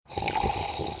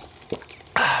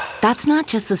That's not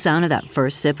just the sound of that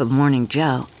first sip of Morning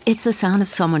Joe. It's the sound of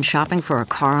someone shopping for a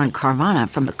car on Carvana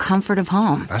from the comfort of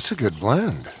home. That's a good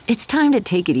blend. It's time to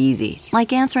take it easy,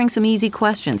 like answering some easy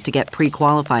questions to get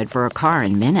pre-qualified for a car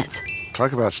in minutes.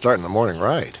 Talk about starting the morning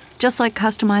right. Just like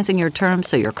customizing your terms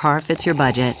so your car fits your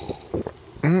budget.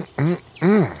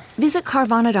 Visit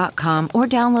Carvana.com or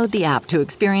download the app to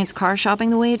experience car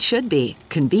shopping the way it should be.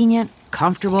 Convenient,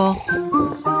 comfortable.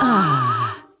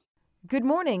 Good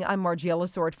morning, I'm Margie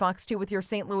Ellisor at Fox 2 with your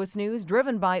St. Louis news,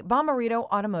 driven by Bomarito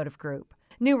Automotive Group.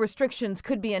 New restrictions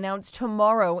could be announced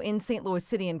tomorrow in St. Louis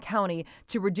City and County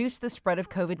to reduce the spread of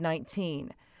COVID-19.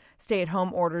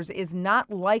 Stay-at-home orders is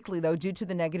not likely, though, due to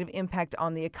the negative impact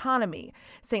on the economy.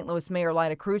 St. Louis Mayor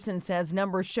Lyda Krewson says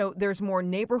numbers show there's more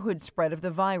neighborhood spread of the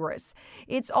virus.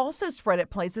 It's also spread at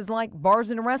places like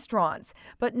bars and restaurants,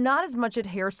 but not as much at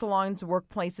hair salons,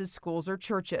 workplaces, schools, or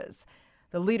churches.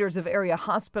 The leaders of area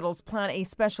hospitals plan a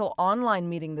special online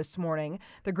meeting this morning.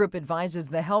 The group advises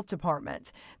the health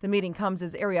department. The meeting comes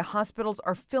as area hospitals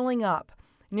are filling up.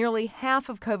 Nearly half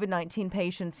of COVID-19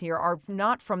 patients here are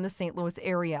not from the St. Louis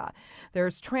area.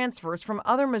 There's transfers from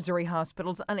other Missouri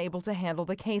hospitals unable to handle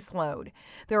the caseload.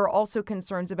 There are also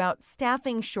concerns about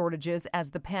staffing shortages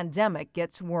as the pandemic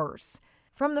gets worse.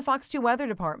 From the Fox 2 Weather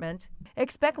Department,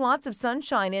 expect lots of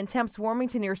sunshine and temps warming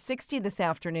to near 60 this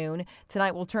afternoon.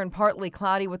 Tonight will turn partly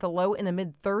cloudy with a low in the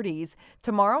mid-30s.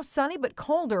 Tomorrow, sunny but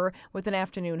colder with an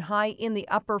afternoon high in the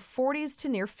upper 40s to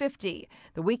near 50.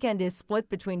 The weekend is split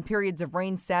between periods of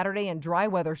rain Saturday and dry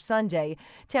weather Sunday.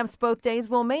 Temps both days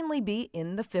will mainly be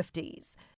in the 50s.